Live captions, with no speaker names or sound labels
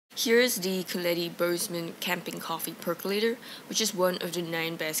Here's the Coletti Bozeman Camping Coffee Percolator, which is one of the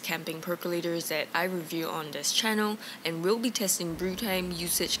 9 best camping percolators that I review on this channel, and we'll be testing brew time,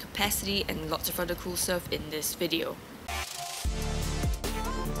 usage capacity, and lots of other cool stuff in this video.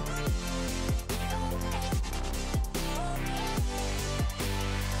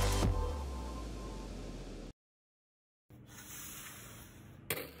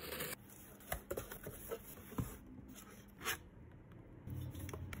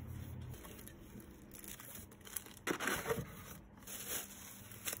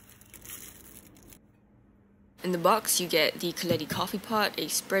 In the box, you get the Coletti coffee pot, a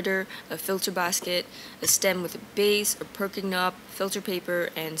spreader, a filter basket, a stem with a base, a perking knob, filter paper,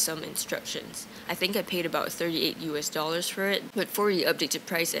 and some instructions. I think I paid about $38 for it, but for the updated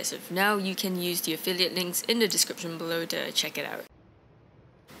price as of now, you can use the affiliate links in the description below to check it out.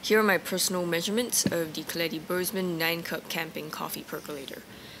 Here are my personal measurements of the Coletti Bozeman 9-cup camping coffee percolator.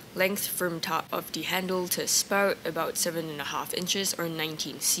 Length from top of the handle to spout about 7.5 inches or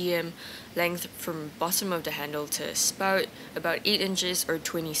 19 cm. Length from bottom of the handle to spout about 8 inches or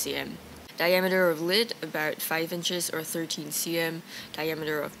 20 cm. Diameter of lid about 5 inches or 13 cm.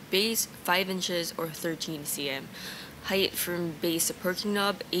 Diameter of base 5 inches or 13 cm. Height from base to perking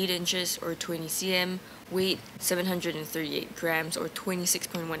knob 8 inches or 20 cm. Weight 738 grams or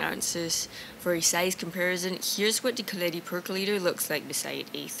 26.1 ounces. For a size comparison, here's what the Coletti percolator looks like beside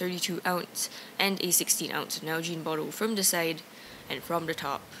a 32 ounce and a 16 ounce Nalgene bottle from the side and from the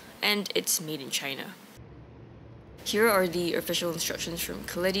top, and it's made in China. Here are the official instructions from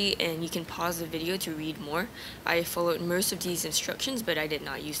Coletti, and you can pause the video to read more. I followed most of these instructions, but I did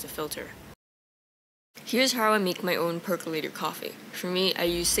not use the filter. Here's how I make my own percolator coffee. For me, I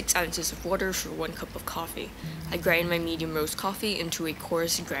use 6 ounces of water for 1 cup of coffee. I grind my medium roast coffee into a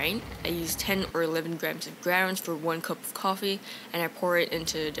coarse grind. I use 10 or 11 grams of grounds for 1 cup of coffee, and I pour it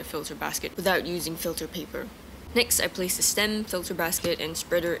into the filter basket without using filter paper. Next, I place the stem, filter basket, and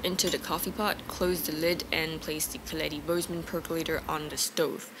spreader into the coffee pot, close the lid, and place the Coletti Bozeman percolator on the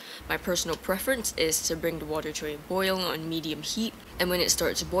stove. My personal preference is to bring the water to a boil on medium heat, and when it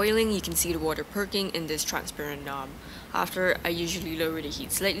starts boiling, you can see the water perking in this transparent knob. After, I usually lower the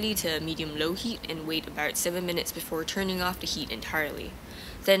heat slightly to medium-low heat and wait about 7 minutes before turning off the heat entirely.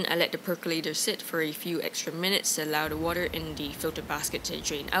 Then I let the percolator sit for a few extra minutes to allow the water in the filter basket to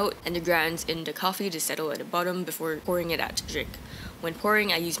drain out and the grounds in the coffee to settle at the bottom before pouring it out to drink. When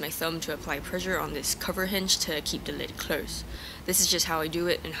pouring, I use my thumb to apply pressure on this cover hinge to keep the lid closed. This is just how I do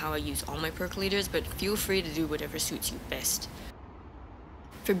it and how I use all my percolators, but feel free to do whatever suits you best.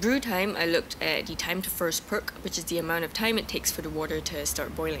 For brew time, I looked at the time to first perk, which is the amount of time it takes for the water to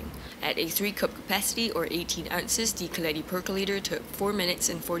start boiling. At a 3-cup capacity or 18 ounces, the Coletti percolator took 4 minutes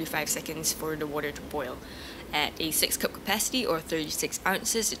and 45 seconds for the water to boil. At a 6-cup capacity or 36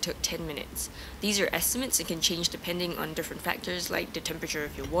 ounces, it took 10 minutes. These are estimates and can change depending on different factors like the temperature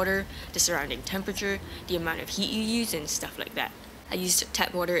of your water, the surrounding temperature, the amount of heat you use, and stuff like that. I used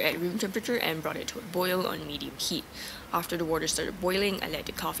tap water at room temperature and brought it to a boil on medium heat. After the water started boiling, I let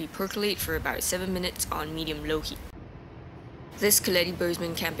the coffee percolate for about 7 minutes on medium-low heat. This Coletti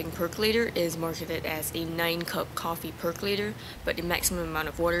Bozeman Camping Percolator is marketed as a 9-cup coffee percolator, but the maximum amount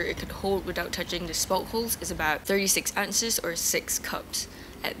of water it could hold without touching the spout holes is about 36 ounces or 6 cups.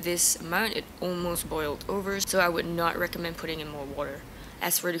 At this amount, it almost boiled over, so I would not recommend putting in more water.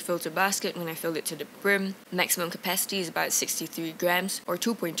 As for the filter basket, when I filled it to the brim, maximum capacity is about 63 grams or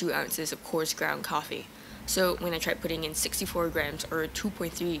 2.2 ounces of coarse ground coffee. So when I tried putting in 64 grams or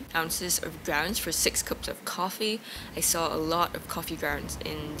 2.3 ounces of grounds for 6 cups of coffee, I saw a lot of coffee grounds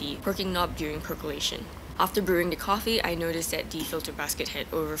in the perking knob during percolation. After brewing the coffee, I noticed that the filter basket had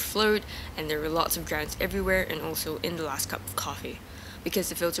overflowed and there were lots of grounds everywhere and also in the last cup of coffee. Because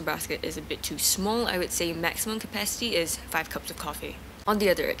the filter basket is a bit too small, I would say maximum capacity is 5 cups of coffee. On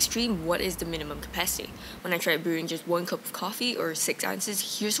the other extreme, what is the minimum capacity? When I tried brewing just 1 cup of coffee or 6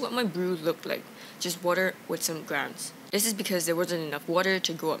 ounces, here's what my brew looked like. Just water with some grounds. This is because there wasn't enough water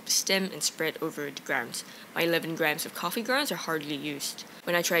to go up the stem and spread over the grounds. My 11 grams of coffee grounds are hardly used.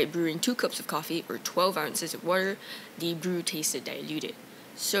 When I tried brewing 2 cups of coffee or 12 ounces of water, the brew tasted diluted.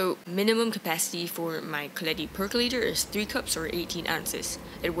 So, minimum capacity for my Coletti percolator is 3 cups or 18 ounces.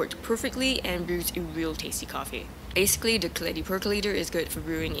 It worked perfectly and brews a real tasty coffee. Basically, the Coletti percolator is good for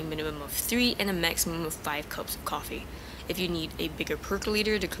brewing a minimum of 3 and a maximum of 5 cups of coffee. If you need a bigger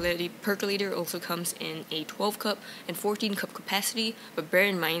percolator, the Coletti percolator also comes in a 12-cup and 14-cup capacity, but bear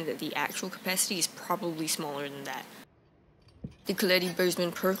in mind that the actual capacity is probably smaller than that. The Coletti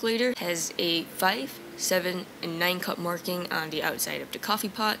Bozeman Percolator has a 5, 7, and 9 cup marking on the outside of the coffee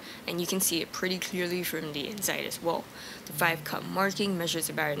pot, and you can see it pretty clearly from the inside as well. The 5 cup marking measures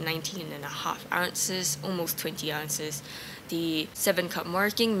about 19.5 ounces, almost 20 ounces. The 7 cup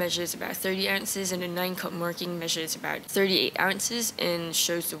marking measures about 30 ounces, and the 9 cup marking measures about 38 ounces and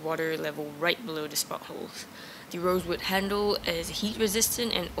shows the water level right below the spot holes. The rosewood handle is heat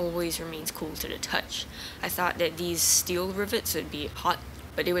resistant and always remains cool to the touch. I thought that these steel rivets would be hot,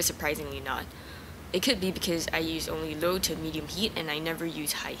 but they were surprisingly not. It could be because I use only low to medium heat and I never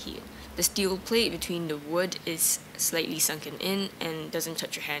use high heat. The steel plate between the wood is slightly sunken in and doesn't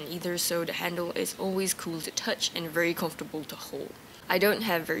touch your hand either, so the handle is always cool to touch and very comfortable to hold. I don't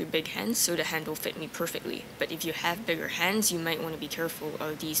have very big hands, so the handle fit me perfectly, but if you have bigger hands, you might want to be careful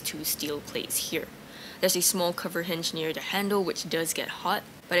of these two steel plates here. There's a small cover hinge near the handle which does get hot,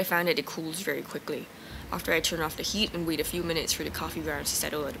 but I found that it cools very quickly. After I turn off the heat and wait a few minutes for the coffee grounds to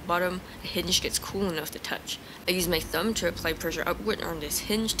settle at the bottom, the hinge gets cool enough to touch. I use my thumb to apply pressure upward on this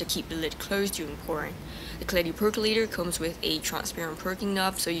hinge to keep the lid closed during pouring. The Coletti Percolator comes with a transparent perking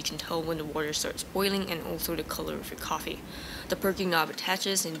knob so you can tell when the water starts boiling and also the color of your coffee. The perking knob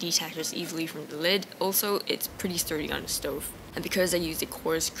attaches and detaches easily from the lid, also it's pretty sturdy on the stove. And because I used a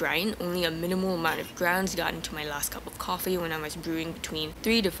coarse grind, only a minimal amount of grounds got into my last cup of coffee when I was brewing between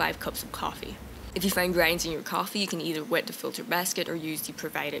 3 to 5 cups of coffee. If you find grinds in your coffee, you can either wet the filter basket or use the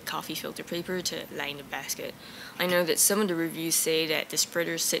provided coffee filter paper to line the basket. I know that some of the reviews say that the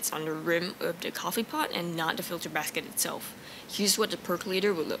spreader sits on the rim of the coffee pot and not the filter basket itself. Here's what the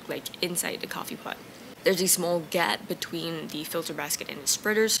percolator would look like inside the coffee pot. There's a small gap between the filter basket and the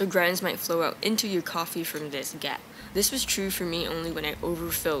spreader, so grinds might flow out into your coffee from this gap. This was true for me only when I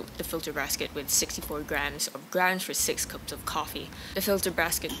overfilled the filter basket with 64 grams of grounds for 6 cups of coffee. The filter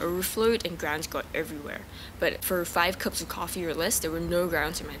basket overflowed and grounds got everywhere, but for 5 cups of coffee or less, there were no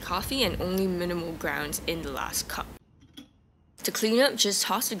grounds in my coffee and only minimal grounds in the last cup. To clean up, just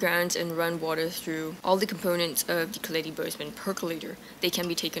toss the grounds and run water through all the components of the Coletti Bozeman Percolator. They can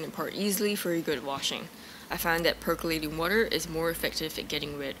be taken apart easily for a good washing. I found that percolating water is more effective at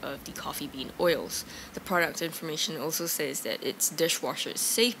getting rid of the coffee bean oils. The product information also says that it's dishwasher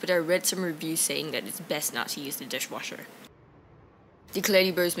safe, but I read some reviews saying that it's best not to use the dishwasher. The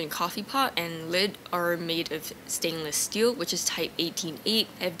Coletti Bozeman coffee pot and lid are made of stainless steel, which is type 18.8,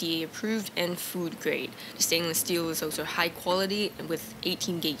 FDA approved and food grade. The stainless steel is also high quality and with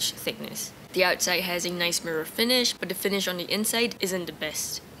 18 gauge thickness. The outside has a nice mirror finish, but the finish on the inside isn't the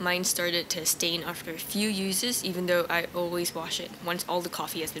best. Mine started to stain after a few uses, even though I always wash it once all the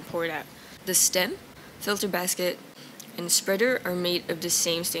coffee has been poured out. The stem, filter basket, and the spreader are made of the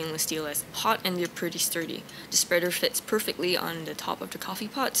same stainless steel as the pot, and they're pretty sturdy. The spreader fits perfectly on the top of the coffee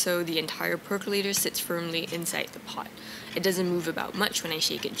pot, so the entire percolator sits firmly inside the pot. It doesn't move about much when I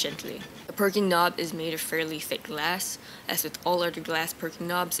shake it gently. The perking knob is made of fairly thick glass. As with all other glass perking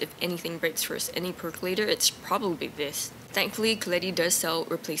knobs, if anything breaks first any percolator, it's probably this. Thankfully, Coletti does sell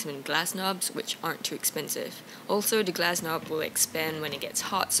replacement glass knobs, which aren't too expensive. Also, the glass knob will expand when it gets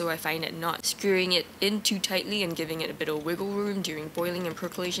hot, so I find that not screwing it in too tightly and giving it a bit of wiggle room during boiling and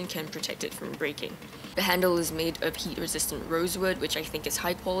percolation can protect it from breaking. The handle is made of heat-resistant rosewood, which I think is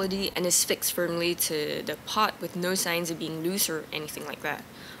high quality, and is fixed firmly to the pot with no signs of being loose or anything like that.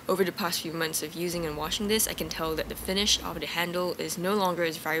 Over the past few months of using and washing this, I can tell that the finish of the handle is no longer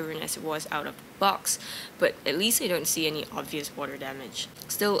as vibrant as it was out of the box, but at least I don't see any obvious water damage.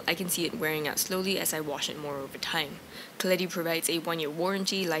 Still, I can see it wearing out slowly as I wash it more over time. Coletti provides a 1-year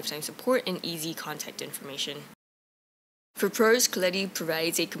warranty, lifetime support, and easy contact information. For pros, Coletti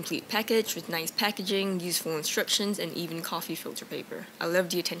provides a complete package with nice packaging, useful instructions, and even coffee filter paper. I love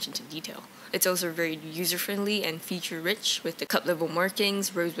the attention to detail. It's also very user-friendly and feature-rich with the cup-level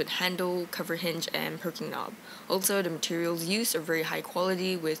markings, rosewood handle, cover hinge, and perking knob. Also, the materials used are very high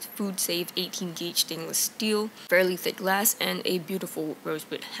quality with food-safe 18-gauge stainless steel, fairly thick glass, and a beautiful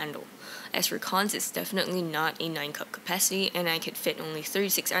rosewood handle. As for cons, it's definitely not a 9-cup capacity, and I could fit only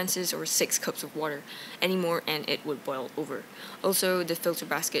 36 ounces or 6 cups of water anymore, and it would boil over. Also, the filter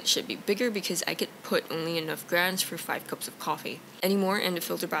basket should be bigger because I could put only enough grounds for 5 cups of coffee. Anymore, and the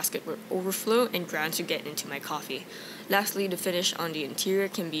filter basket would overflow and grounds would get into my coffee. Lastly, the finish on the interior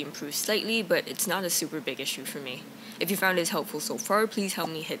can be improved slightly, but it's not a super big issue for me. If you found this helpful so far, please help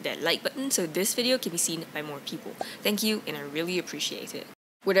me hit that like button so this video can be seen by more people. Thank you, and I really appreciate it.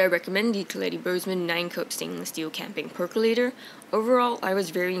 Would I recommend the Coletti Bozeman 9-cup stainless steel camping percolator? Overall, I was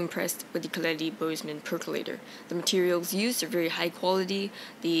very impressed with the Coletti Bozeman Percolator. The materials used are very high quality,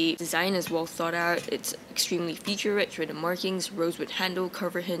 the design is well thought out, it's extremely feature-rich with the markings, rosewood handle,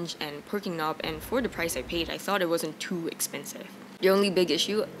 cover hinge, and perking knob, and for the price I paid, I thought it wasn't too expensive. The only big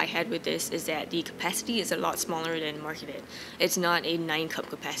issue I had with this is that the capacity is a lot smaller than marketed. It's not a 9-cup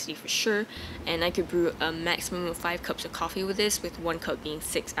capacity for sure, and I could brew a maximum of 5 cups of coffee with this, with 1 cup being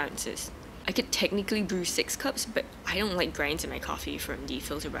 6 ounces. I could technically brew 6 cups, but I don't like grinds in my coffee from the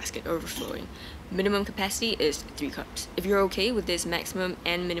filter basket overflowing. Minimum capacity is 3 cups. If you're okay with this maximum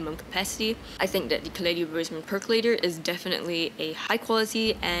and minimum capacity, I think that the Coletti Bozeman Percolator is definitely a high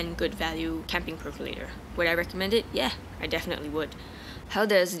quality and good value camping percolator. Would I recommend it? Yeah, I definitely would. How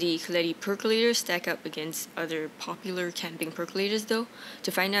does the Coletti Percolator stack up against other popular camping percolators though?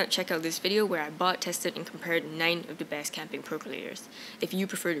 To find out, check out this video where I bought, tested, and compared 9 of the best camping percolators. If you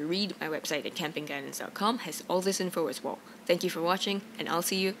prefer to read, my website at campingguidance.com has all this info as well. Thank you for watching, and I'll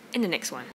see you in the next one.